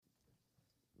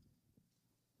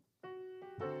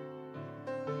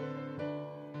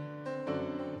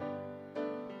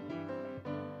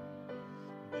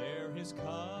is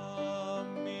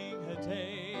coming a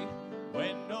day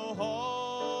when no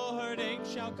heartache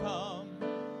shall come,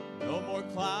 no more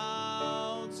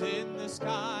clouds in the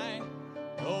sky,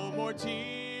 no more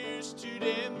tears to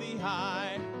dim the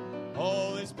eye.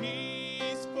 All is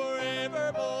peace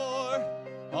forevermore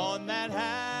on that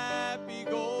happy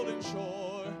golden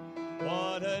shore.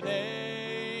 What a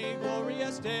day,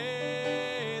 glorious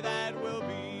day that will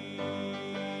be.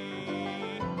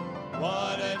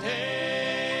 What a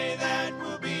day that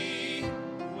will be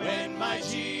when my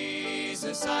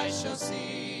Jesus I shall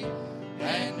see,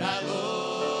 and I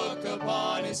look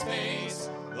upon his face,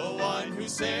 the one who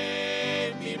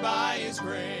saved me by his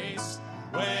grace.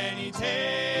 When he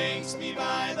takes me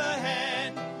by the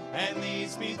hand and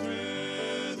leads me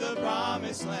through the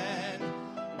promised land.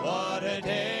 What a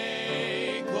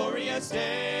day, glorious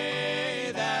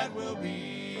day that will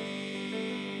be.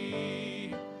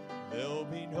 There'll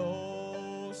be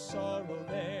no sorrow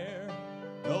there,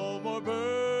 no more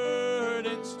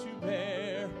burdens to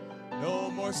bear,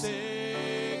 no more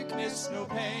sickness, no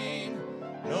pain,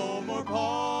 no more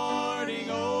parting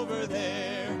over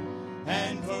there,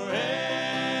 and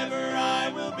forever I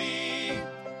will be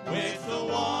with the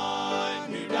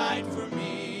one who died for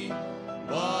me.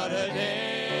 What a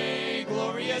day,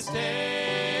 glorious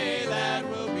day that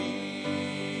will be.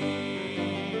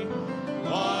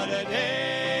 What a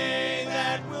day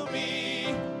that will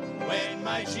be when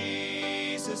my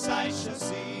Jesus I shall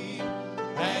see,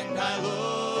 and I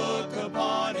look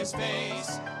upon his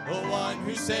face, the one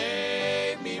who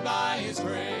saved me by his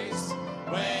grace.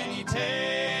 When he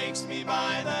takes me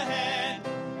by the hand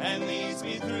and leads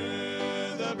me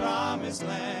through the promised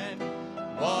land.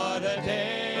 What a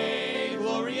day,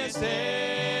 glorious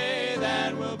day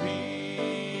that will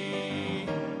be.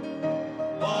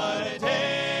 What a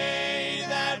day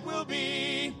that will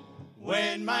be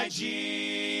when my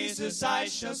Jesus I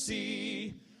shall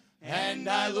see, and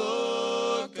I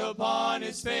look upon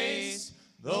his face,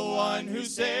 the one who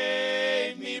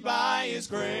saved me by his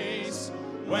grace.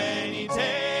 When he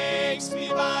takes me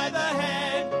by the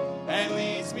hand and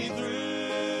leads me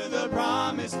through the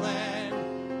promised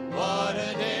land. What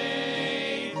a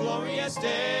day, glorious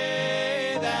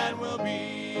day that will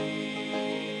be.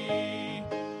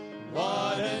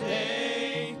 What a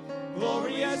day,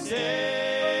 glorious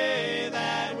day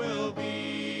that will be.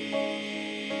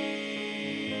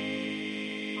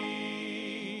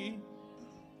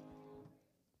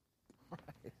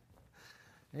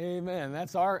 Amen.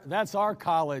 That's our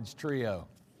college trio.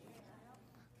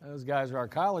 Those guys are our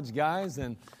college guys,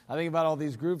 and I think about all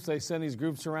these groups. They send these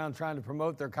groups around trying to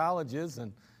promote their colleges,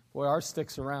 and boy, ours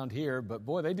sticks around here, but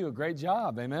boy, they do a great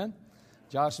job. Amen.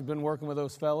 Josh has been working with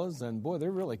those fellas, and boy, they're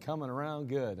really coming around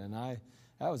good, and that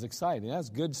was exciting. That's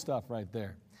good stuff right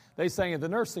there. They sang at the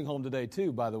nursing home today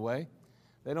too, by the way.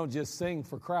 They don't just sing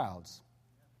for crowds.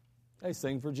 They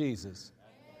sing for Jesus.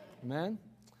 Amen.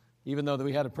 Even though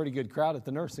we had a pretty good crowd at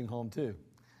the nursing home too.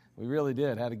 We really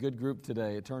did. Had a good group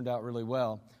today. It turned out really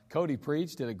well. Cody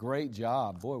preached, did a great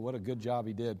job. Boy, what a good job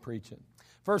he did preaching.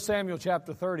 1 Samuel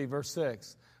chapter 30, verse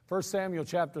 6. 1 Samuel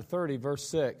chapter 30, verse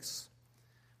 6.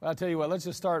 Well, I'll tell you what, let's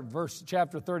just start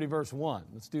chapter 30, verse 1.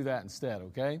 Let's do that instead,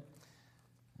 okay?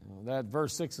 That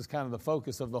verse 6 is kind of the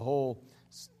focus of the whole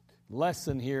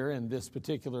lesson here in this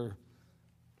particular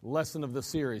lesson of the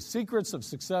series. Secrets of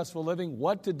successful living,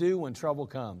 what to do when trouble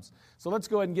comes. So let's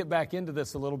go ahead and get back into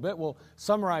this a little bit. We'll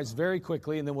summarize very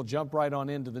quickly, and then we'll jump right on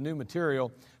into the new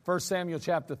material. 1 Samuel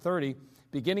chapter 30,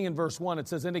 beginning in verse 1, it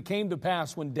says, And it came to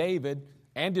pass when David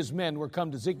and his men were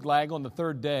come to Ziklag on the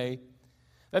third day,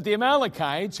 that the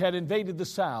Amalekites had invaded the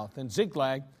south, and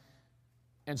Ziklag,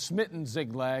 and smitten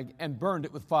Ziklag, and burned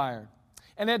it with fire,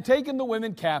 and had taken the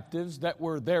women captives that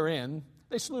were therein.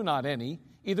 They slew not any,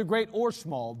 either great or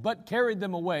small, but carried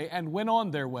them away and went on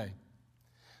their way.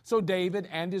 So David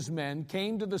and his men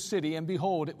came to the city, and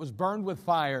behold, it was burned with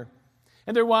fire,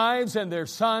 and their wives and their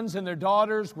sons and their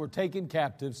daughters were taken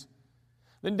captives.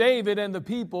 Then David and the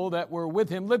people that were with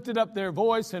him lifted up their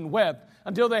voice and wept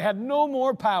until they had no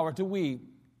more power to weep.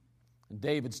 And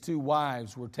David's two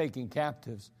wives were taken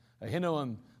captives,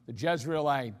 Ahinoam the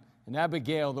Jezreelite, and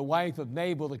Abigail the wife of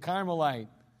Nabal the Carmelite.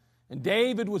 And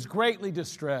David was greatly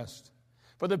distressed,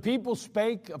 for the people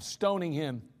spake of stoning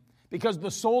him, because the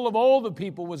soul of all the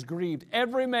people was grieved,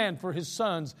 every man for his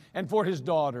sons and for his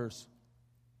daughters.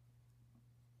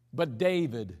 But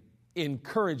David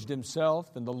encouraged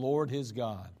himself in the Lord his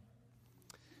God.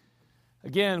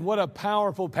 Again, what a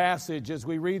powerful passage as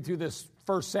we read through this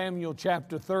 1 Samuel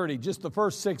chapter 30. Just the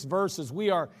first 6 verses, we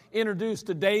are introduced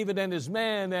to David and his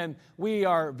men, and we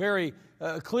are very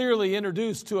clearly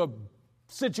introduced to a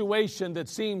situation that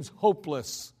seems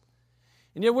hopeless.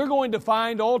 And yet we're going to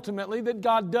find ultimately that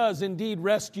God does indeed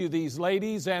rescue these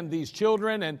ladies and these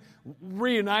children and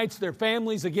reunites their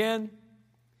families again.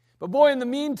 But boy, in the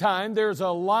meantime, there's a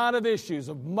lot of issues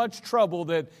of much trouble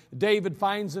that David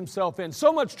finds himself in.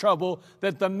 So much trouble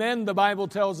that the men, the Bible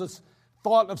tells us,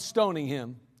 thought of stoning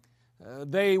him.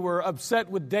 They were upset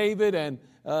with David and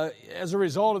as a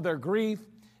result of their grief.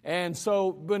 And so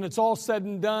when it's all said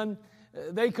and done,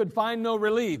 they could find no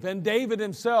relief. And David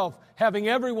himself, having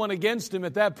everyone against him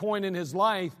at that point in his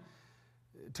life,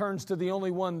 turns to the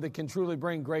only one that can truly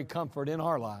bring great comfort in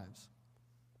our lives.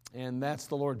 And that's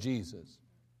the Lord Jesus.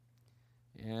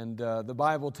 And the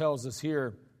Bible tells us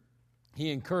here, he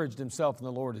encouraged himself in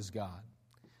the Lord his God.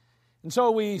 And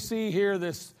so we see here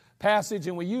this passage,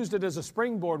 and we used it as a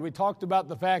springboard. We talked about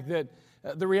the fact that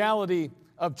the reality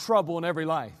of trouble in every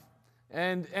life.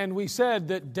 And we said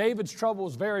that David's trouble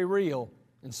is very real,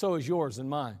 and so is yours and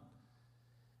mine.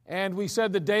 And we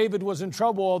said that David was in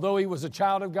trouble, although he was a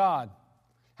child of God.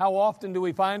 How often do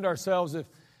we find ourselves, if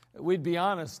we'd be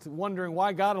honest, wondering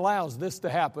why God allows this to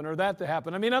happen or that to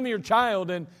happen? I mean, I'm your child,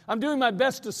 and I'm doing my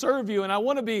best to serve you, and I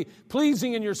want to be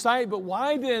pleasing in your sight, but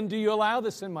why then do you allow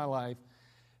this in my life?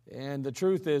 And the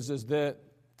truth is that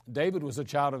David was a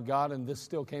child of God, and this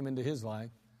still came into his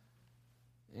life.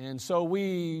 And so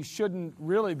we shouldn't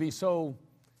really be so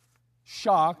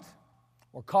shocked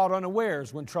or caught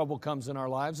unawares when trouble comes in our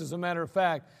lives. As a matter of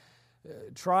fact,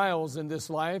 trials in this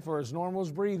life are as normal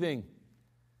as breathing.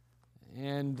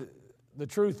 And the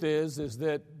truth is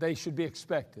that they should be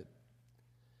expected.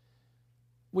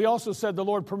 We also said the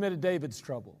Lord permitted David's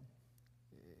trouble.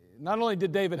 Not only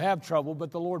did David have trouble,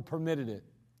 but the Lord permitted it.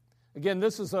 Again,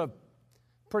 this is a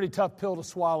pretty tough pill to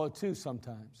swallow too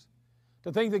sometimes.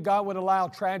 To think that God would allow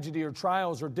tragedy or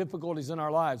trials or difficulties in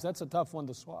our lives, that's a tough one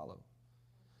to swallow.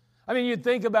 I mean, you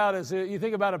think about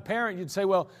a parent, you'd say,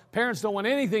 well, parents don't want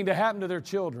anything to happen to their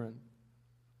children.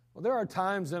 Well, there are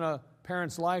times in a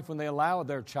parent's life when they allow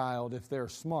their child, if they're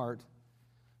smart,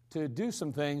 to do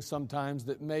some things sometimes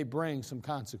that may bring some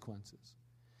consequences.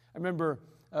 I remember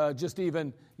just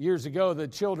even years ago, the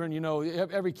children,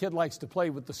 every kid likes to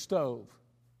play with the stove.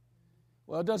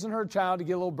 Well, it doesn't hurt a child to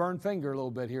get a little burned finger a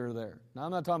little bit here or there. Now,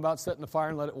 I'm not talking about setting the fire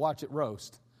and watch it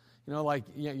roast. Like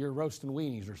you're roasting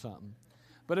weenies or something.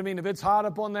 But I mean, if it's hot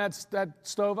up on that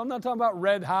stove, I'm not talking about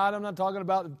red hot. I'm not talking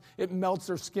about it melts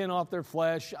their skin off their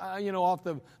flesh, off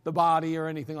the body or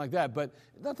anything like that. But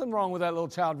nothing wrong with that little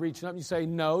child reaching up and you say,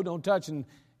 no, don't touch. And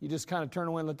you just kind of turn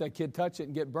away and let that kid touch it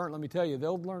and get burnt. Let me tell you,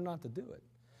 they'll learn not to do it.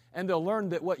 And they'll learn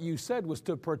that what you said was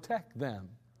to protect them.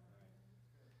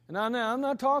 Now, I'm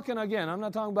not talking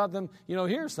about them,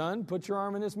 here, son, put your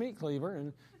arm in this meat cleaver.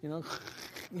 And,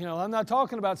 I'm not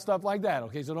talking about stuff like that,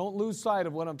 okay? So don't lose sight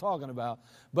of what I'm talking about.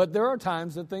 But there are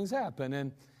times that things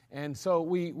happen. And so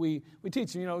we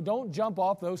teach them, don't jump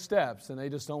off those steps. And they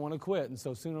just don't want to quit. And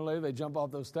so sooner or later they jump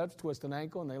off those steps, twist an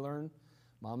ankle, and they learn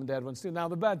mom and dad wants to. Now,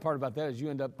 the bad part about that is you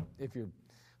end up,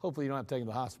 hopefully you don't have to take them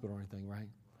to the hospital or anything, right?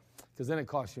 Because then it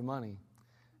costs you money.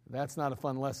 That's not a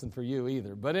fun lesson for you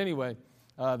either. But anyway,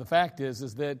 the fact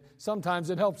is that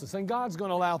sometimes it helps us. And God's going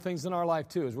to allow things in our life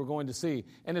too, as we're going to see.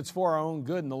 And it's for our own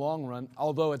good in the long run,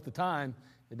 although at the time,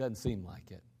 it doesn't seem like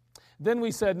it. Then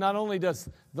we said not only does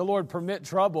the Lord permit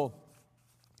trouble,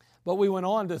 but we went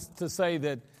on to say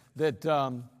that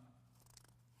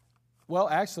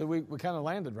actually we kind of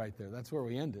landed right there. That's where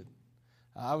we ended.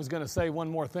 I was going to say one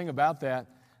more thing about that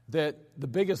the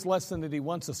biggest lesson that he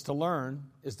wants us to learn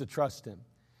is to trust him.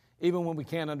 Even when we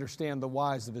can't understand the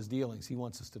whys of his dealings, he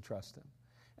wants us to trust him.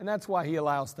 And that's why he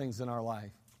allows things in our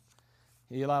life.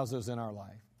 He allows those in our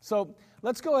life. So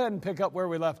let's go ahead and pick up where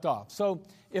we left off. So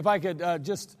if I could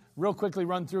just real quickly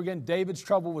run through again. David's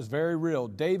trouble was very real.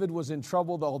 David was in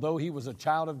trouble, although he was a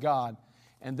child of God.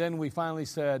 And then we finally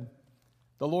said,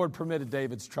 the Lord permitted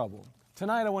David's trouble.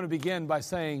 Tonight I want to begin by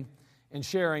saying and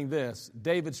sharing this.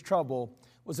 David's trouble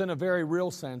was in a very real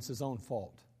sense his own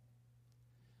fault.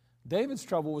 David's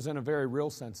trouble was in a very real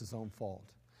sense his own fault.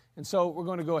 And so we're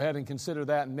going to go ahead and consider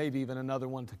that, and maybe even another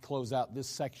one to close out this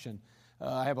section.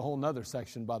 I have a whole other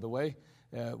section, by the way.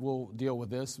 We'll deal with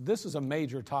this. This is a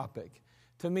major topic.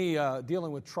 To me,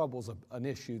 dealing with trouble is an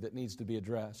issue that needs to be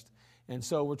addressed. And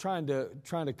so we're trying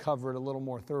to cover it a little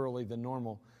more thoroughly than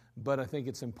normal, but I think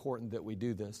it's important that we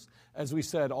do this. As we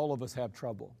said, all of us have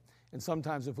trouble. And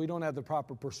sometimes if we don't have the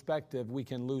proper perspective, we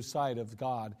can lose sight of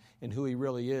God and who he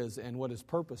really is and what his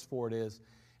purpose for it is,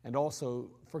 and also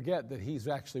forget that he's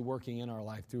actually working in our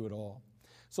life through it all.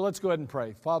 So let's go ahead and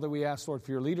pray. Father, we ask, Lord,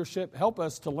 for your leadership. Help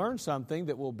us to learn something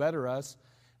that will better us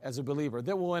as a believer,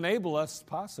 that will enable us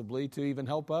possibly to even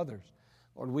help others.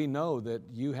 Lord, we know that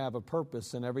you have a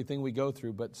purpose in everything we go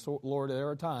through, but Lord, there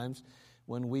are times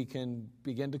when we can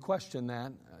begin to question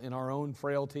that in our own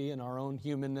frailty, in our own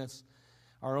humanness,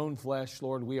 our own flesh.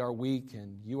 Lord, we are weak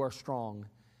and you are strong.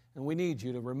 And we need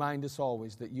you to remind us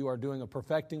always that you are doing a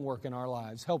perfecting work in our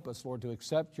lives. Help us, Lord, to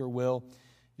accept your will,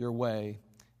 your way.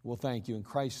 We'll thank you in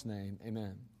Christ's name.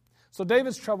 Amen. So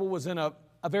David's trouble was in a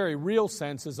very real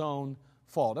sense his own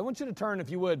fault. I want you to turn, if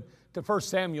you would, to 1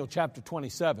 Samuel chapter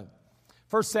 27.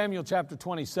 1 Samuel chapter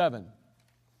 27.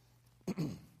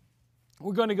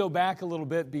 We're going to go back a little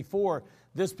bit before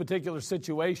this particular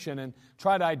situation and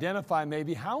try to identify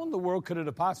maybe how in the world could it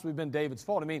have possibly been David's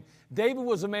fault. I mean, David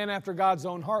was a man after God's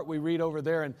own heart. We read over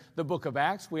there in the book of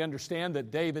Acts. We understand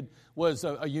that David was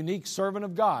a unique servant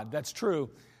of God. That's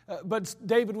true. But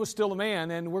David was still a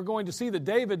man, and we're going to see that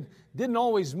David didn't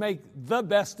always make the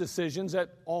best decisions at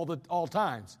all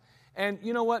times. And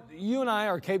you know what? You and I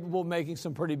are capable of making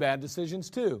some pretty bad decisions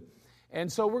too. And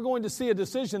so we're going to see a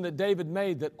decision that David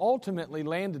made that ultimately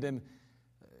landed him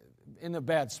in a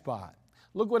bad spot.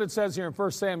 Look what it says here in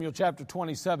 1 Samuel chapter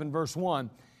 27, verse 1.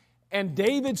 And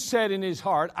David said in his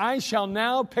heart, I shall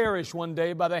now perish one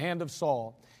day by the hand of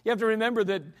Saul. You have to remember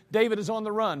that David is on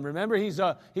the run. Remember,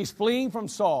 he's fleeing from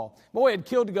Saul. Boy, he had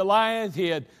killed Goliath. He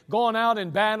had gone out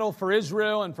in battle for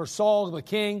Israel and for Saul, the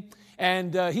king.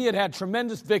 And he had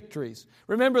tremendous victories.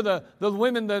 Remember, the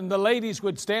women, the ladies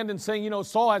would stand and sing,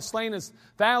 Saul had slain his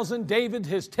 1,000, David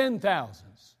his 10,000s.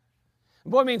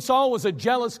 Boy, I mean, Saul was a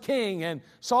jealous king, and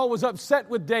Saul was upset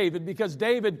with David because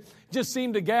David just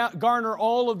seemed to garner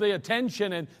all of the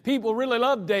attention, and people really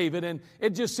loved David, and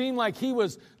it just seemed like he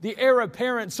was the heir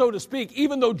apparent, so to speak,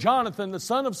 even though Jonathan, the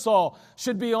son of Saul,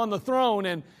 should be on the throne.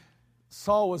 And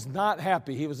Saul was not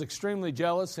happy. He was extremely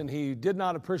jealous, and he did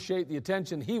not appreciate the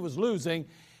attention he was losing.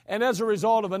 And as a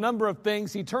result of a number of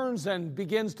things, he turns and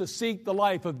begins to seek the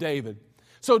life of David.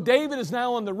 So David is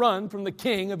now on the run from the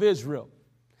king of Israel.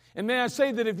 And may I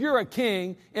say that if you're a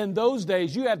king in those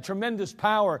days, you had tremendous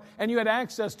power and you had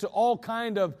access to all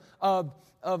kind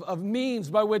of means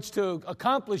by which to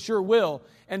accomplish your will.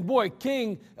 And boy,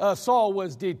 King Saul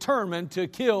was determined to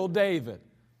kill David.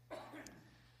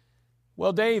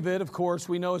 Well, David, of course,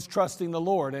 we know is trusting the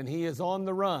Lord, and he is on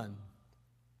the run.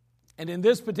 And in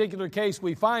this particular case,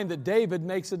 we find that David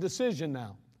makes a decision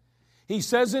now. He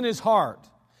says in his heart,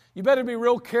 you better be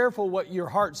real careful what your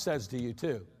heart says to you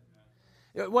too.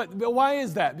 Why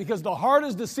is that? Because the heart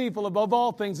is deceitful above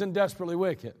all things and desperately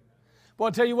wicked. Well,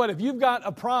 I'll tell you what, if you've got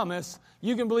a promise,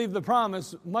 you can believe the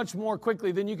promise much more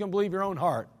quickly than you can believe your own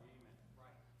heart.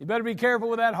 You better be careful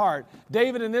with that heart.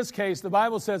 David, in this case, the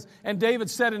Bible says, and David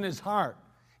said in his heart.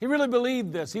 He really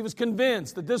believed this. He was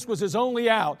convinced that this was his only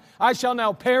out. I shall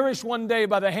now perish one day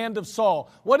by the hand of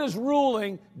Saul. What is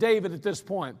ruling David at this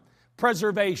point?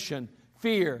 Preservation,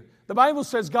 fear. The Bible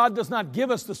says God does not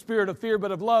give us the spirit of fear,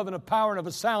 but of love and of power and of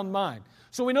a sound mind.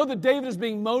 So we know that David is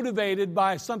being motivated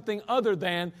by something other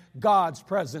than God's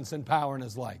presence and power in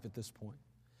his life at this point.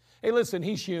 Hey, listen,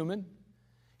 he's human.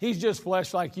 He's just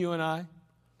flesh like you and I.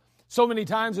 So many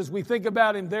times as we think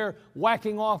about him there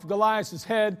whacking off Goliath's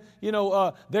head,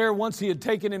 there once he had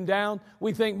taken him down,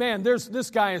 we think, man, this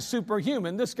guy is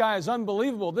superhuman. This guy is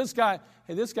unbelievable. This guy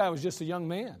was just a young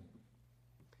man.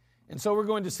 And so we're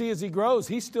going to see as he grows,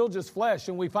 he's still just flesh.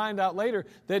 And we find out later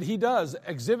that he does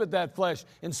exhibit that flesh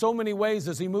in so many ways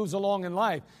as he moves along in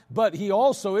life. But he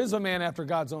also is a man after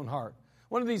God's own heart.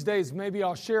 One of these days, maybe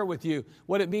I'll share with you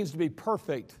what it means to be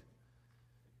perfect.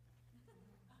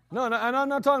 No, and I'm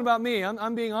not talking about me.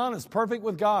 I'm being honest. Perfect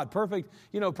with God. Perfect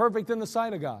in the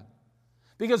sight of God.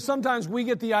 Because sometimes we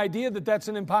get the idea that that's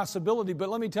an impossibility. But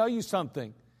let me tell you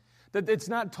something. That it's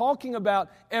not talking about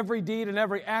every deed and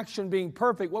every action being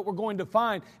perfect. What we're going to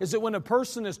find is that when a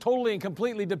person is totally and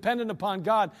completely dependent upon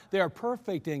God, they are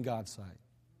perfect in God's sight.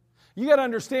 You got to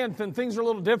understand that things are a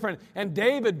little different. And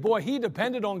David, boy, he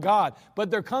depended on God.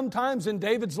 But there come times in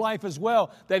David's life as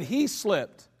well that he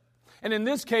slipped. And in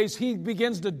this case, he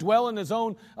begins to dwell in his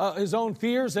own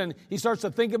fears, and he starts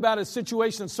to think about his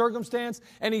situation and circumstance,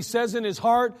 and he says in his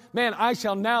heart, man, I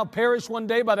shall now perish one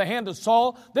day by the hand of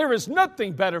Saul. There is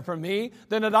nothing better for me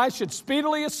than that I should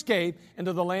speedily escape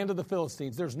into the land of the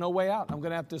Philistines. There's no way out. I'm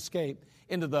going to have to escape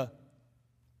into the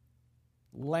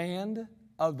land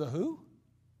of the who?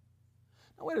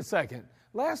 Now, wait a second.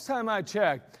 Last time I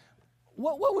checked,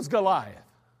 what was Goliath?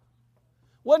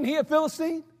 Wasn't he a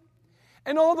Philistine?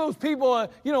 And all those people,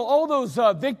 all those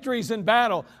victories in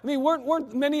battle, I mean,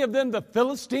 weren't many of them the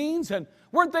Philistines? And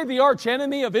weren't they the arch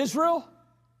enemy of Israel?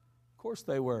 Of course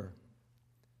they were.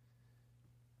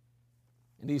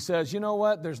 And he says, you know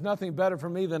what? There's nothing better for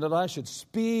me than that I should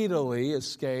speedily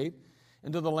escape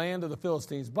into the land of the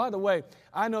Philistines. By the way,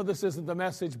 I know this isn't the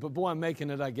message, but boy, I'm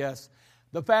making it, I guess.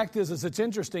 The fact is it's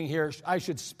interesting here, I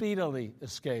should speedily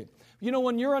escape. You know,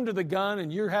 when you're under the gun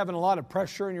and you're having a lot of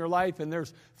pressure in your life and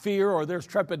there's fear or there's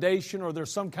trepidation or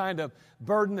there's some kind of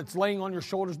burden that's laying on your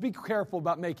shoulders, be careful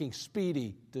about making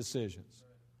speedy decisions.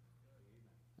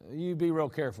 You be real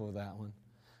careful with that one.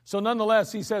 So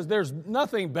nonetheless, he says, there's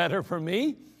nothing better for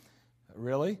me,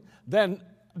 really, than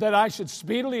that I should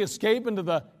speedily escape into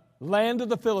the land of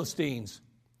the Philistines.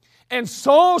 And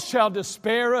soul shall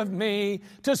despair of me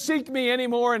to seek me any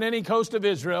more in any coast of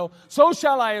Israel. So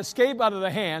shall I escape out of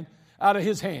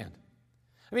his hand.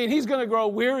 I mean, he's going to grow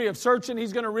weary of searching.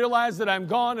 He's going to realize that I'm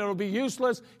gone. It'll be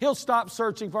useless. He'll stop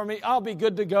searching for me. I'll be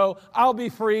good to go. I'll be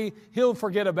free. He'll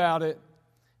forget about it.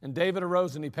 And David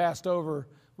arose and he passed over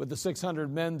with the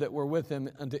 600 men that were with him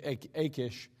unto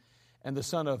Achish and the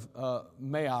son of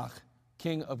Maach,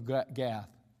 king of Gath.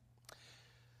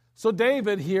 So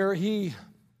David here, he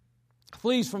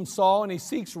flees from Saul and he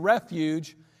seeks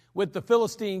refuge with the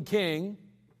Philistine king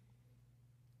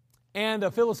and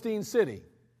a Philistine city,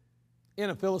 in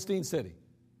a Philistine city.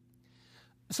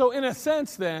 So in a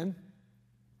sense then,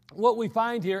 what we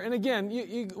find here, and again,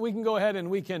 we can go ahead and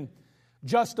we can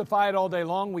justify it all day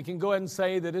long. We can go ahead and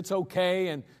say that it's okay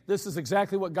and this is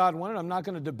exactly what God wanted. I'm not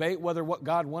going to debate whether what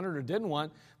God wanted or didn't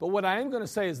want, but what I am going to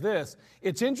say is this.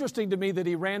 It's interesting to me that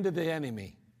he ran to the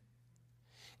enemy.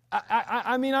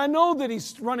 I mean, I know that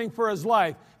he's running for his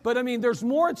life, but I mean, there's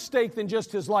more at stake than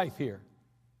just his life here.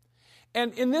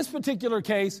 And in this particular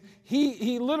case,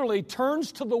 he literally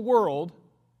turns to the world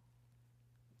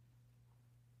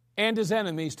and his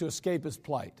enemies to escape his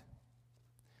plight.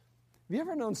 Have you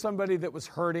ever known somebody that was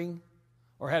hurting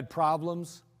or had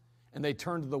problems and they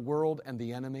turned to the world and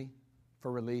the enemy for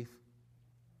relief?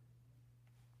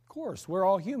 Of course, we're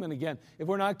all human again. If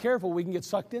we're not careful, we can get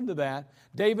sucked into that.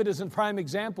 David is a prime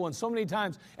example, and so many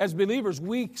times as believers,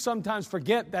 we sometimes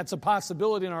forget that's a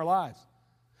possibility in our lives.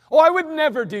 Oh, I would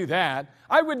never do that.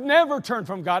 I would never turn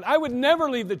from God. I would never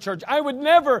leave the church.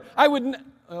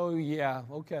 Oh, yeah,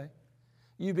 okay.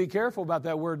 You be careful about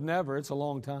that word never. It's a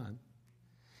long time.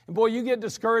 And boy, you get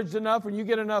discouraged enough and you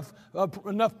get enough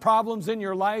problems in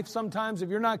your life, sometimes if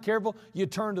you're not careful, you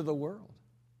turn to the world.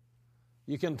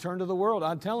 You can turn to the world.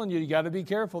 I'm telling you, you got to be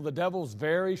careful. The devil's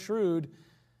very shrewd,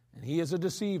 and he is a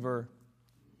deceiver.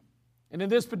 And in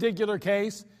this particular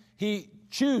case, he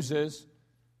chooses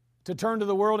to turn to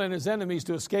the world and his enemies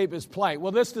to escape his plight.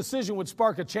 Well, this decision would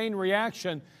spark a chain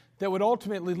reaction that would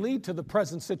ultimately lead to the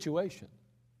present situation.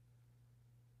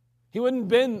 He wouldn't have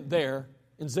been there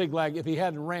in Ziklag if he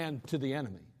hadn't ran to the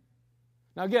enemy.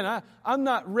 Now again, I'm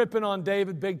not ripping on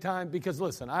David big time because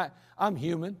listen, I'm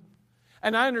human.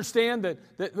 And I understand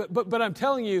but I'm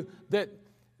telling you that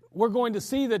we're going to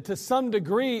see that to some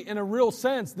degree, in a real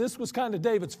sense, this was kind of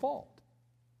David's fault.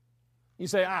 You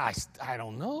say, I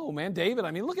don't know, man, David.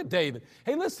 I mean, look at David.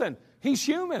 Hey, listen, he's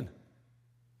human.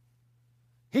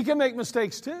 He can make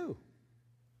mistakes too.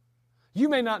 You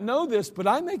may not know this, but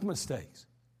I make mistakes.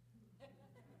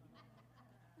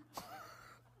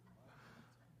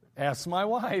 Ask my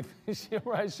wife.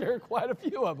 I share quite a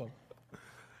few of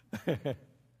them.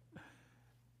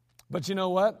 But you know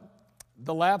what?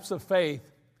 The lapse of faith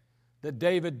that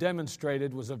David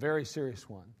demonstrated was a very serious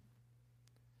one.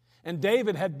 And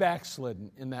David had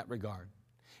backslidden in that regard.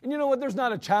 And you know what? There's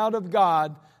not a child of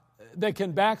God that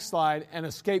can backslide and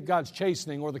escape God's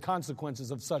chastening or the consequences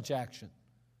of such action.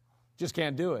 Just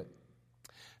can't do it.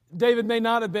 David may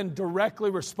not have been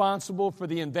directly responsible for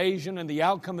the invasion and the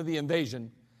outcome of the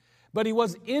invasion, but he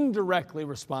was indirectly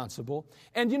responsible.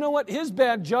 And you know what? His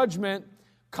bad judgment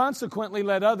consequently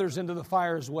led others into the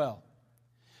fire as well.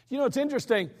 You know, it's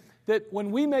interesting that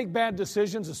when we make bad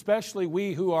decisions, especially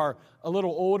we who are a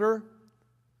little older,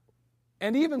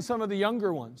 and even some of the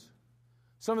younger ones,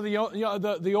 some of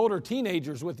the older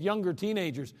teenagers with younger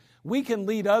teenagers, we can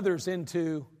lead others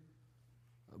into,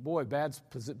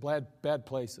 bad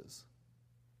places.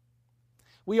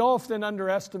 We often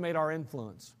underestimate our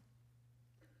influence.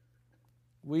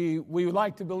 We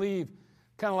like to believe,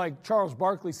 kind of like Charles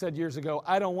Barkley said years ago,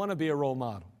 I don't want to be a role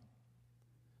model.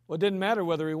 Well, it didn't matter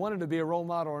whether he wanted to be a role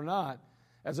model or not.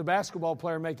 As a basketball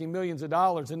player making millions of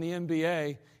dollars in the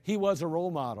NBA, he was a role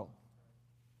model.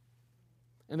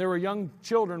 And there were young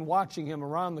children watching him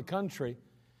around the country,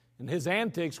 and his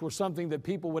antics were something that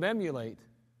people would emulate.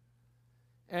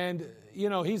 And, you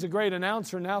know, he's a great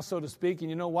announcer now, so to speak, and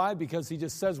you know why? Because he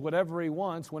just says whatever he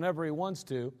wants, whenever he wants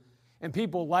to. And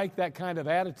people like that kind of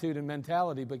attitude and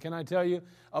mentality. But can I tell you,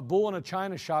 a bull in a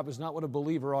china shop is not what a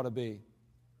believer ought to be.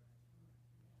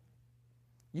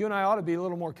 You and I ought to be a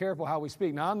little more careful how we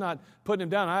speak. Now, I'm not putting him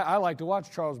down. I like to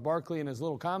watch Charles Barkley and his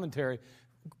little commentary.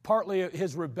 Partly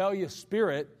his rebellious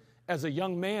spirit as a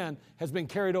young man has been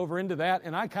carried over into that,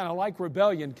 and I kind of like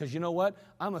rebellion because you know what?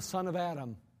 I'm a son of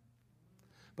Adam.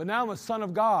 But now I'm a son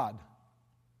of God.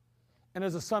 And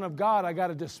as a son of God, I got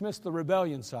to dismiss the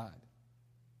rebellion side.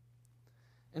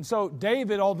 And so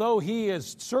David, although he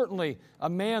is certainly a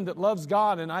man that loves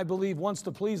God and I believe wants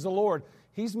to please the Lord,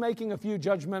 he's making a few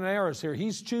judgment errors here.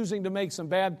 He's choosing to make some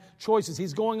bad choices.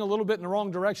 He's going a little bit in the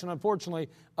wrong direction. Unfortunately,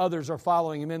 others are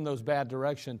following him in those bad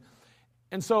directions.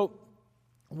 And so,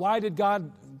 why did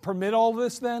God permit all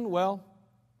this then? Well,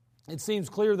 it seems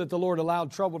clear that the Lord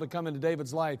allowed trouble to come into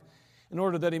David's life in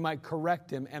order that he might correct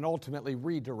him and ultimately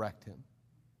redirect him.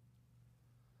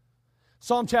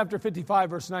 Psalm chapter 55,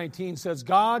 verse 19 says,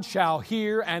 God shall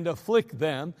hear and afflict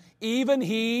them, even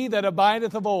he that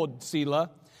abideth of old,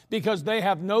 Selah, because they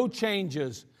have no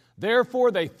changes. Therefore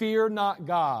they fear not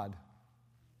God.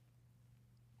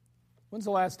 When's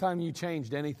the last time you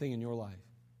changed anything in your life?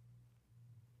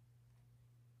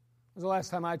 When's the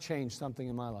last time I changed something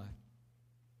in my life?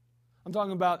 I'm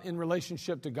talking about in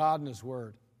relationship to God and His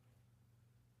Word.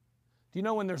 Do you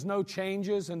know when there's no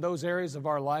changes in those areas of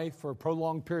our life for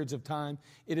prolonged periods of time,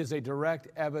 it is a direct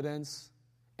evidence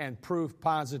and proof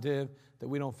positive that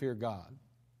we don't fear God?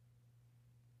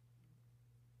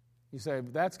 You say,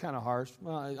 that's kind of harsh.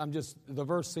 Well, the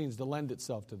verse seems to lend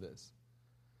itself to this.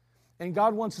 And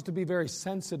God wants us to be very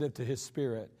sensitive to His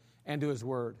Spirit and to His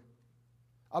Word.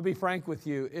 I'll be frank with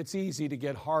you, it's easy to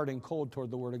get hard and cold toward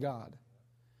the Word of God.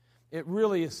 It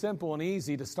really is simple and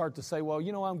easy to start to say, well,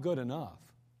 I'm good enough.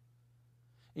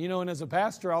 And as a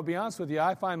pastor, I'll be honest with you,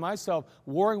 I find myself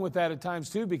warring with that at times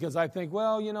too because I think,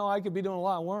 well, I could be doing a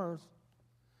lot worse.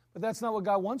 But that's not what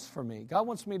God wants for me. God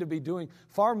wants me to be doing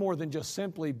far more than just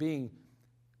simply being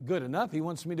good enough. He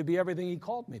wants me to be everything He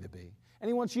called me to be. And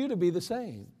He wants you to be the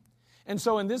same. And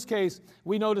so in this case,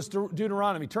 we notice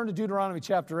Deuteronomy. Turn to Deuteronomy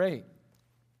chapter 8.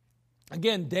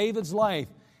 Again, David's life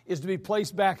is to be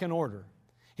placed back in order.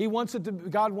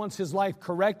 God wants his life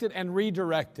corrected and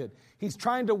redirected. He's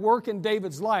trying to work in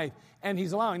David's life, and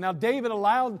he's allowing. Now, David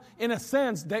allowed, in a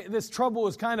sense, this trouble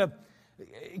was kind of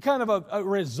a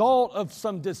result of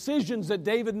some decisions that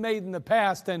David made in the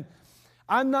past. And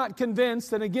I'm not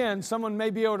convinced, and again, someone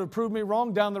may be able to prove me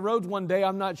wrong down the road one day,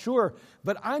 I'm not sure.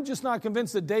 But I'm just not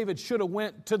convinced that David should have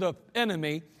went to the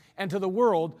enemy and to the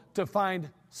world to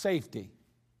find safety.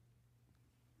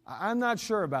 I'm not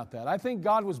sure about that. I think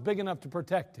God was big enough to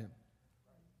protect him.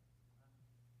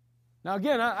 Now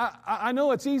again, I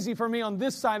know it's easy for me on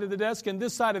this side of the desk and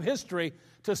this side of history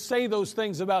to say those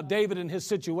things about David and his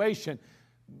situation.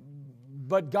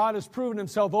 But God has proven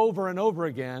Himself over and over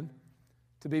again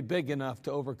to be big enough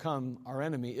to overcome our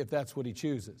enemy if that's what He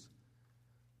chooses.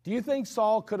 Do you think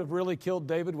Saul could have really killed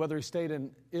David, whether he stayed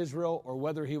in Israel or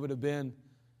whether he would have been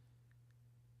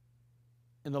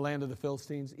in the land of the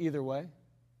Philistines? Either way.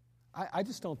 I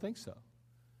just don't think so.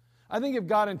 I think if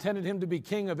God intended him to be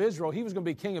king of Israel, he was going to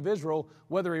be king of Israel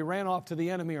whether he ran off to the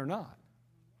enemy or not.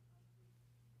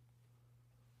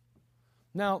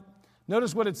 Now,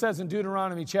 notice what it says in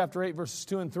Deuteronomy chapter 8, verses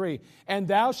 2 and 3. And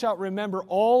thou shalt remember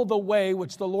all the way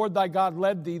which the Lord thy God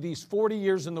led thee these 40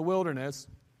 years in the wilderness.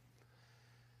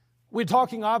 We're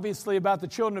talking obviously about the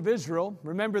children of Israel.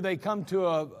 Remember, they come to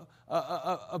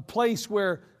a place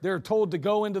where they're told to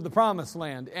go into the promised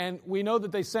land. And we know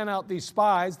that they sent out these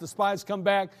spies. The spies come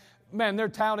back. Man, they're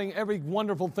touting every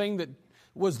wonderful thing that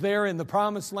was there in the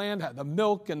promised land, the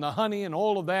milk and the honey and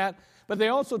all of that. But they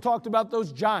also talked about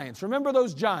those giants. Remember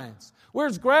those giants?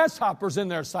 Where's grasshoppers in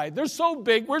their sight? They're so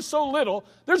big, we're so little,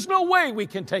 there's no way we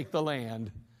can take the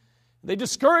land. They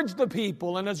discouraged the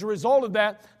people, and as a result of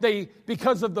that,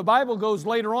 because of the Bible goes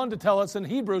later on to tell us in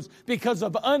Hebrews, because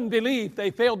of unbelief, they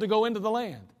failed to go into the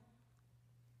land.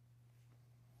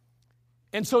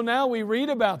 And so now we read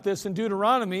about this in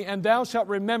Deuteronomy, and thou shalt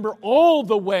remember all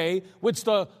the way which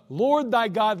the Lord thy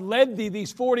God led thee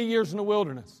these 40 years in the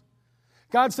wilderness.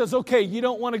 God says, okay, you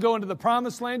don't want to go into the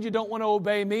promised land, you don't want to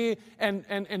obey me and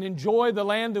enjoy the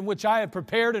land in which I have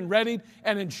prepared and readied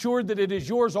and ensured that it is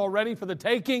yours already for the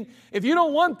taking. If you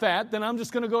don't want that, then I'm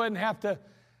just going to go ahead and have to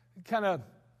kind of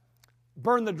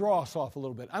burn the dross off a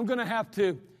little bit. I'm going to have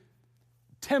to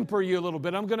temper you a little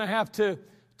bit. I'm going to have to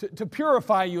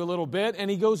purify you a little bit. And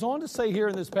he goes on to say here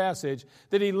in this passage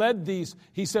that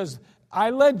he says,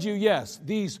 I led you, yes,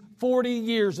 these 40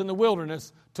 years in the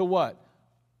wilderness to what?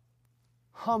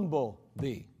 Humble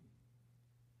thee.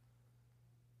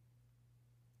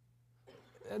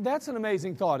 That's an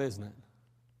amazing thought, isn't it?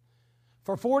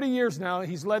 For 40 years now,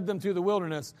 he's led them through the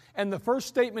wilderness. And the first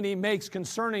statement he makes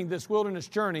concerning this wilderness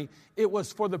journey, it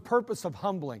was for the purpose of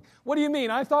humbling. What do you mean?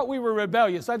 I thought we were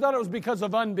rebellious. I thought it was because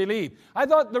of unbelief. I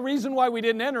thought the reason why we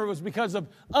didn't enter was because of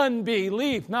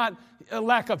unbelief, not a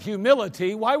lack of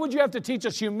humility. Why would you have to teach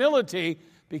us humility?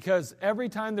 Because every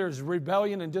time there's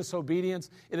rebellion and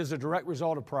disobedience, it is a direct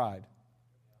result of pride.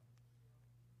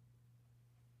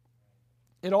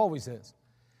 It always is.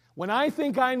 When I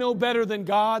think I know better than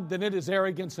God, then it is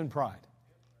arrogance and pride.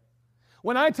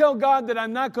 When I tell God that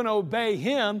I'm not going to obey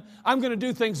Him, I'm going to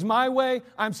do things my way,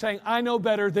 I'm saying I know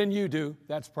better than you do.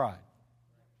 That's pride.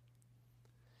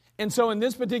 And so in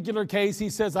this particular case, he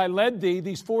says, I led thee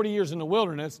these 40 years in the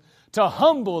wilderness to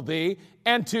humble thee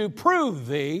and to prove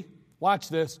thee, watch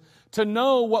this, to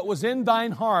know what was in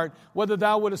thine heart, whether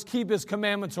thou wouldest keep His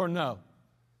commandments or no.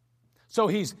 So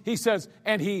he says,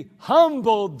 and He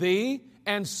humbled thee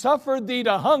and suffered thee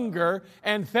to hunger,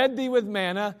 and fed thee with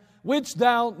manna, which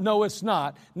thou knowest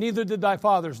not, neither did thy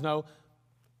fathers know,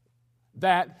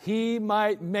 that He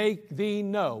might make thee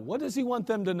know. What does He want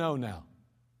them to know now?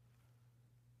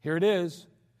 Here it is.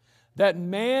 That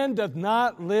man doth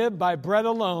not live by bread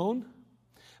alone,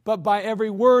 but by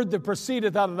every word that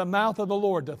proceedeth out of the mouth of the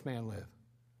Lord doth man live.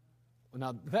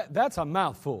 Well, now, that's a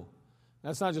mouthful.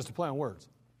 That's not just a play on words.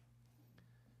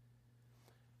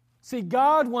 See,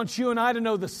 God wants you and I to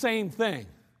know the same thing.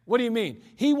 What do you mean?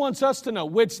 He wants us to know,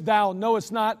 which thou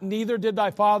knowest not, neither did thy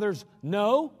fathers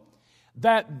know,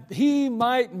 that He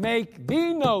might make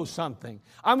thee know something.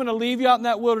 I'm going to leave you out in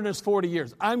that wilderness 40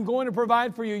 years. I'm going to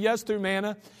provide for you, yes, through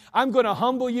manna. I'm going to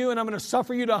humble you, and I'm going to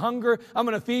suffer you to hunger. I'm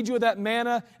going to feed you with that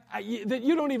manna that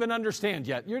you don't even understand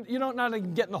yet. You're not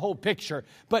even getting the whole picture.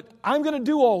 But I'm going to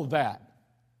do all of that.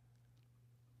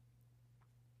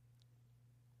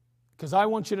 Because I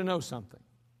want you to know something.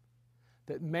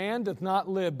 That man doth not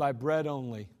live by bread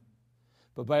only,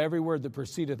 but by every word that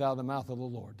proceedeth out of the mouth of the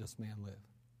Lord doth man live.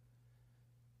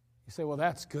 You say, well,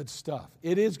 that's good stuff.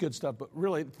 It is good stuff, but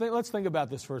really, let's think about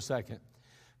this for a second.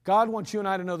 God wants you and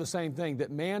I to know the same thing,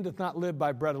 that man doth not live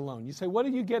by bread alone. You say, what are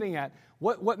you getting at?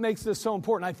 What makes this so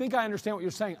important? I think I understand what you're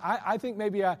saying. I think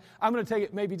maybe I'm going to take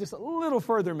it maybe just a little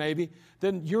further maybe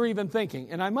than you're even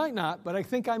thinking. And I might not, but I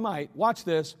think I might. Watch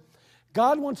this.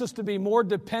 God wants us to be more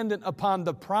dependent upon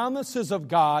the promises of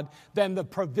God than the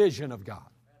provision of God.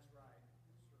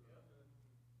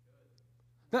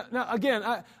 Now again,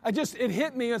 it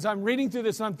hit me as I'm reading through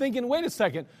this, and I'm thinking, wait a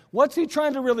second, what's He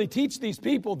trying to really teach these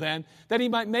people then, that He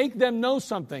might make them know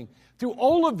something? Through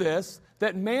all of this,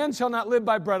 that man shall not live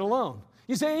by bread alone.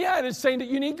 You say, yeah, it is saying that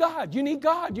you need God, you need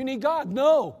God, you need God.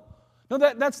 No,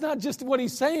 that's not just what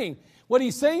He's saying. What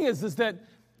He's saying is that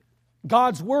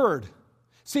God's Word.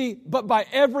 See, but by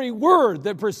every word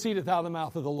that proceedeth out of the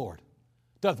mouth of the Lord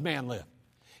doth man live.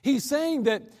 He's saying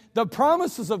that the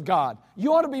promises of God,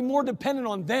 you ought to be more dependent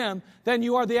on them than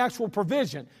you are the actual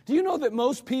provision. Do you know that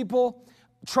most people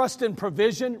trust in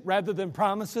provision rather than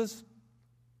promises?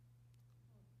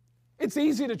 It's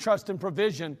easy to trust in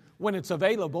provision when it's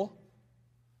available.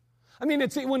 I mean,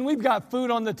 it's when we've got food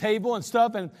on the table and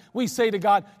stuff, and we say to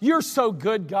God, you're so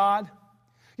good, God.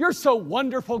 You're so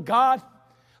wonderful, God.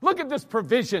 Look at this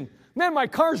provision. Man, my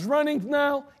car's running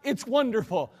now. It's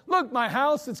wonderful. Look, my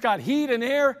house, it's got heat and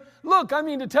air. Look, I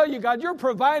mean to tell you, God, you're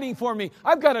providing for me.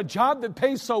 I've got a job that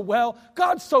pays so well.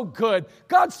 God's so good.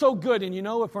 God's so good. And you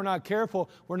know, if we're not careful,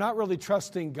 we're not really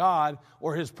trusting God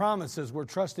or His promises. We're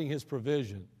trusting His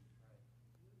provision.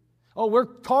 Oh, we're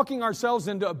talking ourselves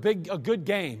into a good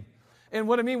game. And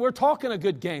what I mean, we're talking a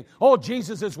good game. Oh,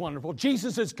 Jesus is wonderful.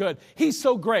 Jesus is good. He's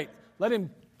so great. Let Him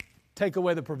take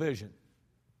away the provision.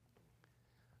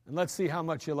 And let's see how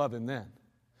much you love Him then.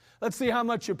 Let's see how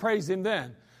much you praise Him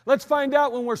then. Let's find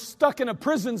out when we're stuck in a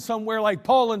prison somewhere like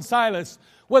Paul and Silas,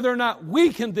 whether or not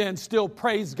we can then still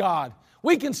praise God.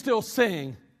 We can still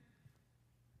sing.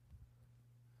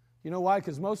 You know why?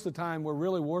 Because most of the time we're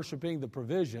really worshiping the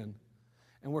provision,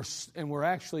 and we're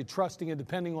actually trusting and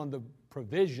depending on the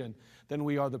provision than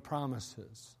we are the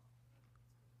promises.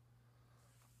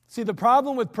 See, the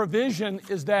problem with provision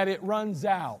is that it runs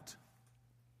out.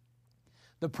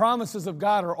 The promises of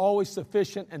God are always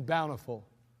sufficient and bountiful.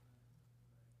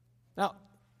 Now,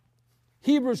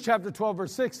 Hebrews chapter 12,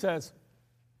 verse 6 says,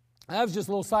 that was just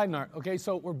a little side note. Okay,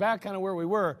 so we're back kind of where we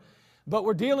were, but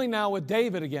we're dealing now with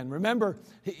David again. Remember,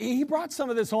 he brought some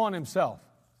of this on himself.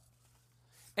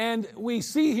 And we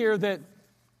see here that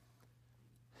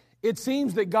it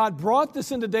seems that God brought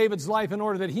this into David's life in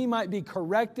order that he might be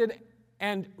corrected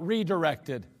and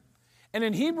redirected. And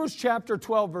in Hebrews chapter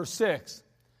 12, verse 6,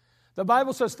 the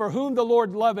Bible says, for whom the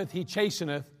Lord loveth, He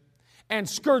chasteneth, and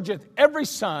scourgeth every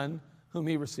son whom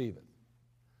He receiveth.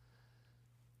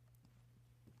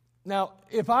 Now,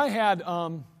 if I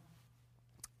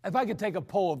could take a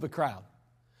poll of the crowd,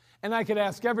 and I could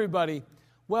ask everybody,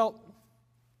 well,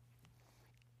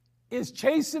 is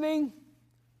chastening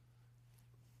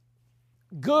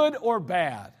good or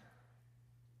bad?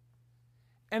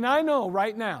 And I know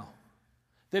right now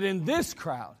that in this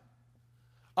crowd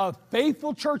of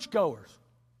faithful churchgoers,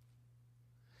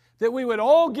 that we would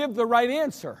all give the right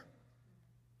answer.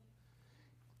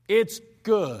 It's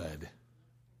good.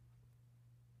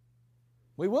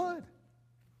 We would.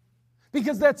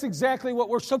 Because that's exactly what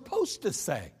we're supposed to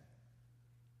say.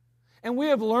 And we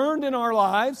have learned in our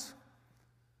lives,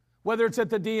 whether it's at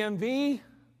the DMV,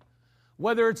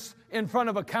 whether it's in front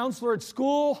of a counselor at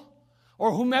school,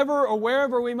 or whomever or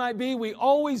wherever we might be,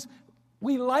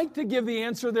 we like to give the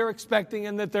answer they're expecting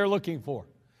and that they're looking for,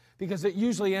 because it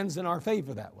usually ends in our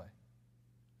favor that way.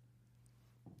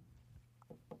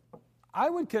 I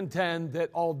would contend that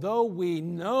although we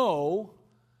know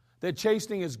that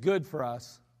chastening is good for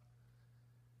us,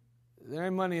 there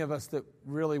ain't many of us that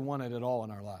really want it at all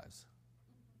in our lives.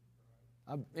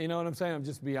 You know what I'm saying? I'm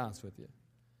just be honest with you.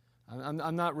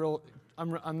 I'm not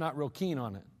real keen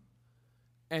on it.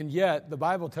 And yet, the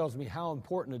Bible tells me how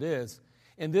important it is.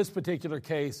 In this particular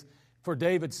case, for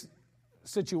David's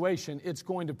situation, it's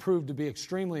going to prove to be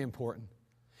extremely important.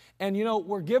 And you know,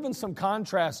 we're given some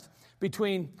contrast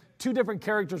between two different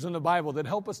characters in the Bible that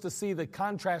help us to see the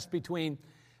contrast between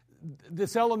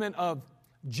this element of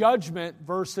judgment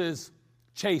versus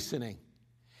chastening.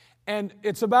 And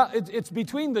it's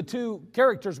between the two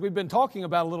characters we've been talking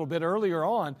about a little bit earlier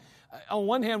on. On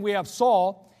one hand, we have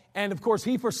Saul, and of course,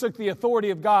 he forsook the authority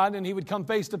of God, and he would come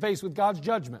face to face with God's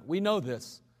judgment. We know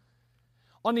this.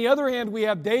 On the other hand, we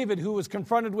have David, who was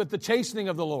confronted with the chastening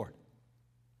of the Lord.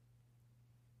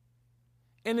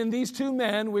 And in these two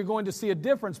men, we're going to see a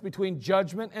difference between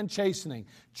judgment and chastening.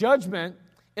 Judgment,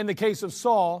 in the case of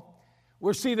Saul,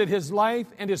 we'll see that his life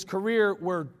and his career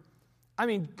were,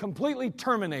 completely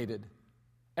terminated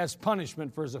as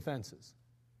punishment for his offenses.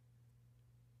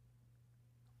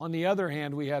 On the other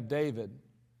hand, we have David.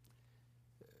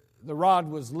 The rod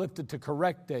was lifted to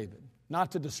correct David,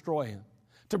 not to destroy him,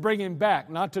 to bring him back,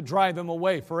 not to drive him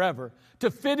away forever, to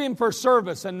fit him for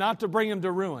service and not to bring him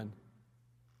to ruin.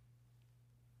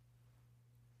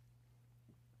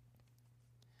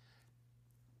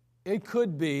 It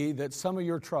could be that some of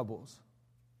your troubles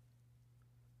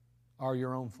are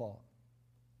your own fault.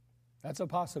 That's a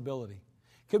possibility.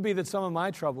 It could be that some of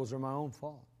my troubles are my own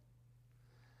fault.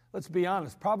 Let's be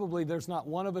honest, probably there's not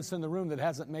one of us in the room that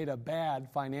hasn't made a bad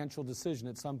financial decision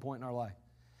at some point in our life.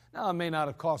 Now, it may not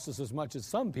have cost us as much as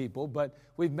some people, but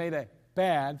we've made a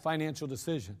bad financial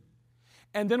decision.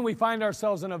 And then we find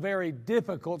ourselves in a very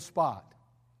difficult spot.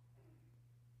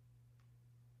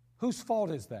 Whose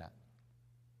fault is that?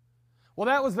 Well,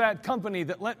 that was that company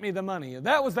that lent me the money.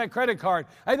 That was that credit card.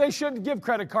 Hey, they shouldn't give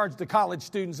credit cards to college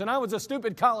students, and I was a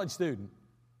stupid college student.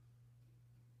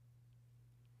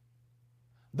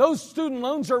 Those student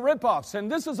loans are ripoffs, and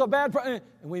this is a bad and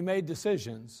we made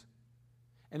decisions.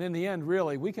 And in the end,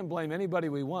 really, we can blame anybody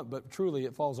we want, but truly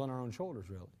it falls on our own shoulders,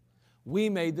 really. We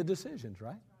made the decisions,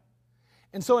 right?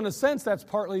 And so in a sense,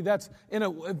 for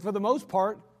the most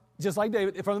part, just like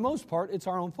David, for the most part, it's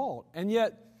our own fault. And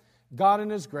yet, God in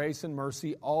His grace and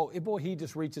mercy, He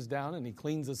just reaches down and He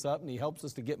cleans us up and He helps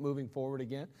us to get moving forward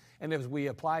again. And as we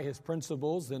apply His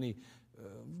principles, then He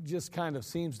just kind of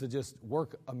seems to just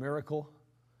work a miracle.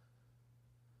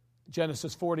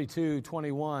 Genesis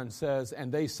 42:21 says,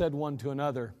 "And they said one to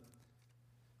another,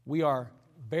 we are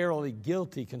verily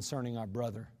guilty concerning our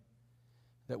brother,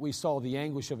 that we saw the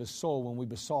anguish of his soul when he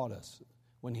besought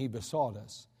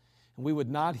us. And we would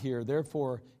not hear,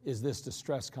 therefore is this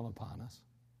distress come upon us."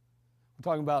 We're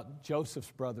talking about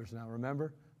Joseph's brothers now,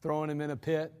 remember? Throwing him in a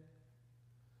pit.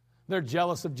 They're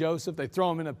jealous of Joseph. They throw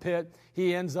him in a pit.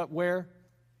 He ends up where?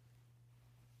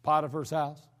 Potiphar's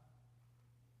house.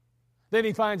 Then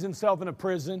he finds himself in a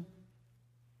prison.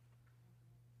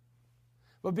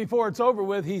 But before it's over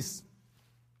with, he's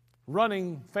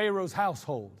running Pharaoh's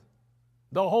household,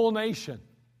 the whole nation,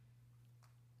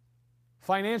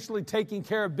 financially taking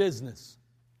care of business.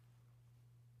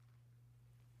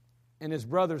 And his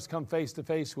brothers come face to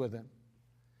face with him.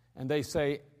 And they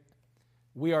say,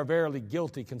 "We are verily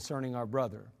guilty concerning our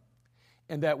brother,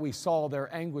 and that we saw the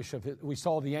anguish of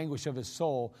his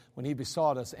soul when he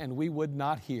besought us, and we would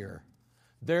not hear.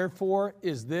 Therefore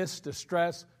is this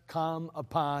distress come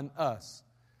upon us."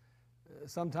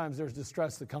 Sometimes there's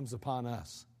distress that comes upon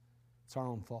us. It's our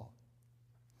own fault.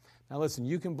 Now listen,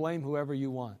 you can blame whoever you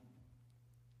want.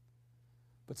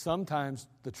 But sometimes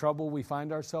the trouble we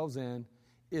find ourselves in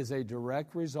is a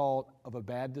direct result of a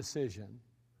bad decision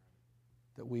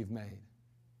that we've made.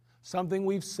 Something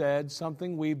we've said,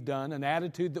 something we've done, an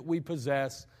attitude that we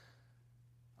possess,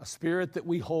 a spirit that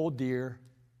we hold dear.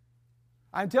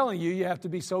 I'm telling you, you have to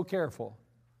be so careful.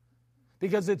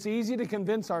 Because it's easy to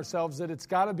convince ourselves that it's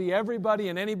got to be everybody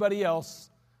and anybody else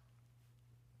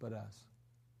but us.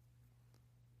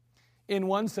 In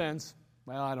one sense,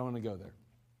 well, I don't want to go there.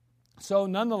 So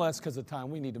nonetheless, because of time,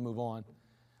 we need to move on.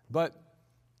 But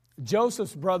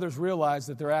Joseph's brothers realized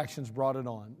that their actions brought it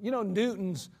on. You know,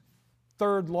 Newton's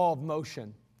third law of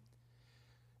motion,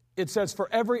 it says, for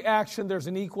every action, there's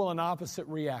an equal and opposite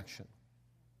reaction.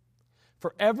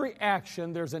 For every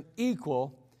action, there's an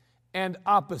equal and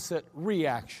opposite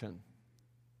reaction.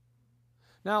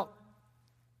 Now,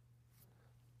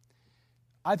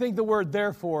 I think the word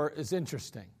therefore is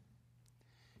interesting.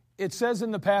 It says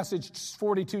in the passage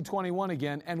 42:21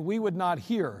 again, and we would not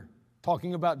hear,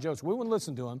 talking about Joseph, we wouldn't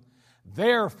listen to him.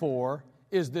 Therefore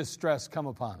is this stress come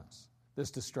upon us,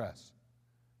 this distress.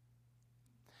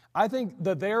 I think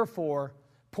the therefore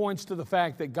points to the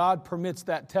fact that God permits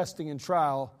that testing and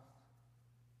trial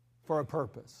for a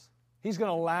purpose. He's going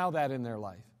to allow that in their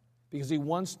life because He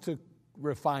wants to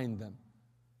refine them.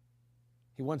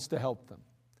 He wants to help them.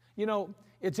 You know,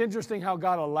 it's interesting how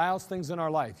God allows things in our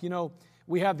life. You know,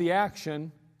 we have the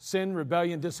action, sin,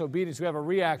 rebellion, disobedience. We have a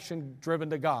reaction driven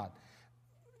to God.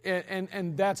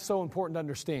 And that's so important to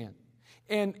understand.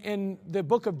 And in the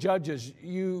book of Judges,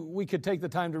 we could take the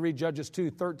time to read Judges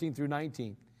 2:13 through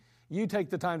 19. You take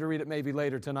the time to read it maybe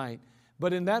later tonight.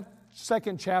 But in that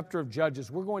second chapter of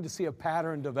Judges, we're going to see a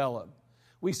pattern develop.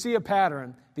 We see a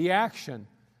pattern. The action,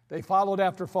 they followed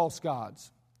after false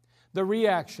gods. The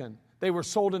reaction, they were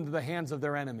sold into the hands of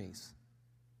their enemies.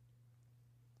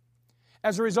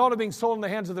 As a result of being sold in the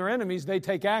hands of their enemies, they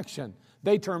take action.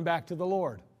 They turn back to the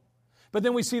Lord. But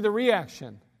then we see the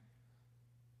reaction.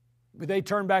 They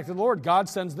turn back to the Lord. God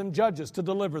sends them judges to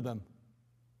deliver them.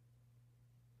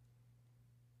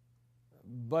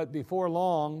 But before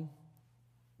long,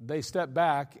 they step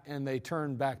back and they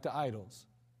turn back to idols.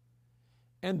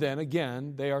 And then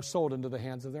again, they are sold into the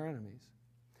hands of their enemies.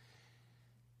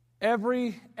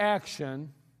 Every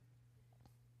action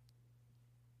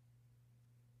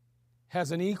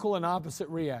has an equal and opposite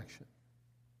reaction.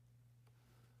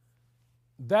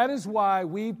 That is why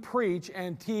we preach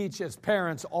and teach as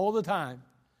parents all the time.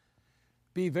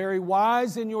 Be very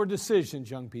wise in your decisions,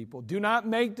 young people. Do not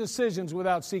make decisions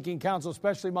without seeking counsel,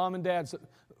 especially mom and dad's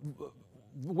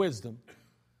wisdom.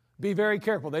 Be very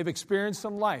careful. They've experienced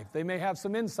some life. They may have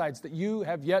some insights that you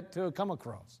have yet to come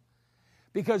across.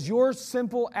 Because your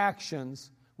simple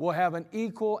actions will have an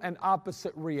equal and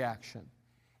opposite reaction.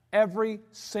 Every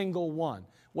single one,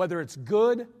 whether it's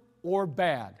good or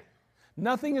bad.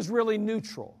 Nothing is really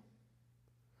neutral.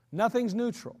 Nothing's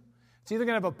neutral. It's either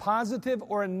going to have a positive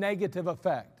or a negative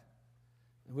effect.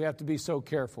 We have to be so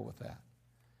careful with that.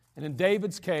 And in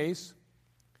David's case,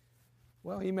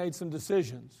 well, he made some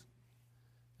decisions.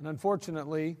 And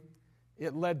unfortunately,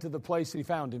 it led to the place he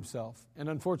found himself. And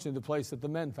unfortunately, the place that the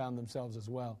men found themselves as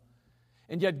well.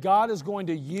 And yet God is going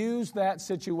to use that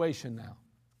situation now.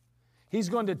 He's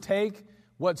going to take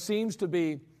what seems to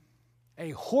be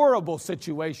a horrible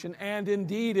situation, and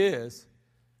indeed is,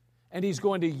 and He's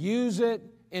going to use it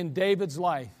in David's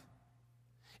life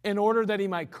in order that He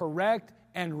might correct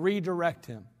and redirect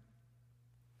him.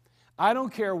 I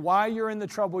don't care why you're in the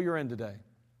trouble you're in today.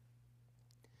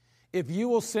 If you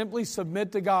will simply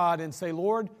submit to God and say,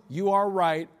 Lord, you are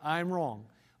right, I'm wrong.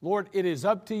 Lord, it is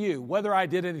up to you. Whether I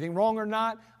did anything wrong or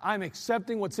not, I'm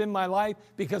accepting what's in my life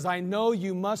because I know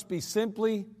you must be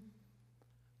simply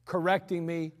correcting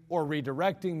me or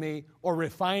redirecting me or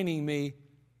refining me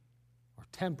or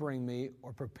tempering me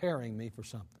or preparing me for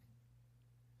something.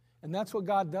 And that's what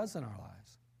God does in our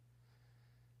lives.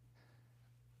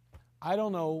 I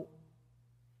don't know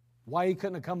why He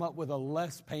couldn't have come up with a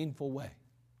less painful way.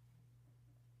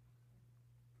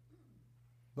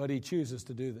 But He chooses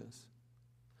to do this.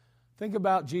 Think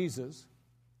about Jesus.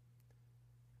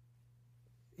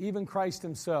 Even Christ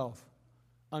Himself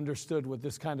understood what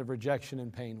this kind of rejection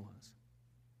and pain was.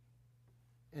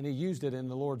 And He used it in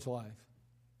the Lord's life.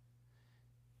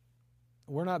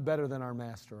 We're not better than our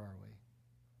Master, are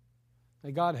we?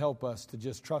 May God help us to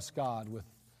just trust God with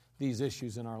these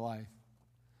issues in our life.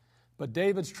 But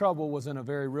David's trouble was in a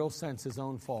very real sense his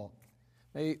own fault.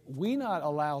 May we not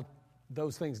allow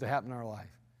those things to happen in our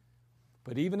life.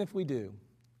 But even if we do,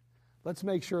 let's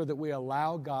make sure that we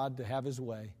allow God to have His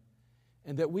way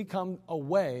and that we come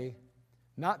away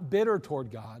not bitter toward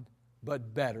God,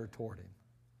 but better toward Him.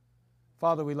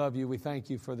 Father, we love You. We thank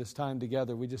You for this time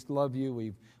together. We just love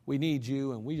You. We need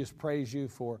You, and we just praise You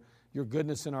for Your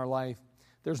goodness in our life.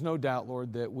 there's no doubt,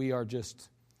 Lord, that we are just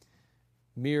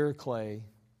mere clay.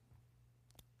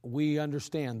 We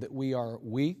understand that we are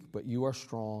weak, but you are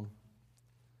strong.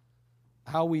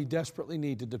 How we desperately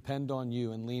need to depend on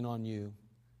you and lean on you.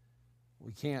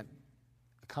 We can't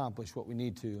accomplish what we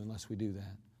need to unless we do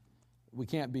that. We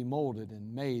can't be molded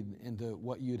and made into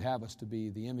what you'd have us to be,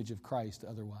 the image of Christ,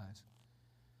 otherwise.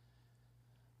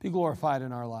 Be glorified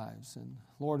in our lives. And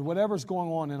Lord, whatever's going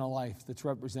on in a life that's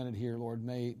represented here, Lord,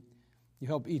 may you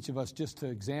help each of us just to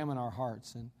examine our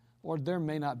hearts. And Lord, there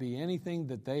may not be anything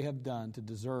that they have done to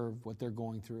deserve what they're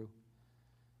going through.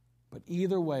 But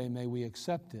either way, may we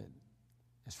accept it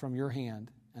as from your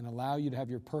hand and allow you to have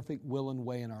your perfect will and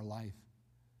way in our life.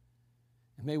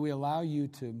 And may we allow you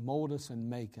to mold us and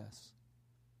make us,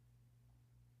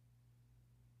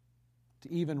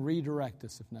 to even redirect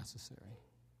us if necessary.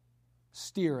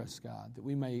 Steer us, God, that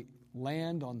we may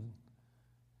land on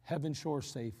heaven's shore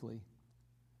safely.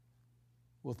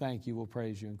 We'll thank you, we'll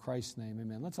praise you. In Christ's name,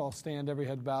 amen. Let's all stand, every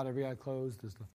head bowed, every eye closed. As the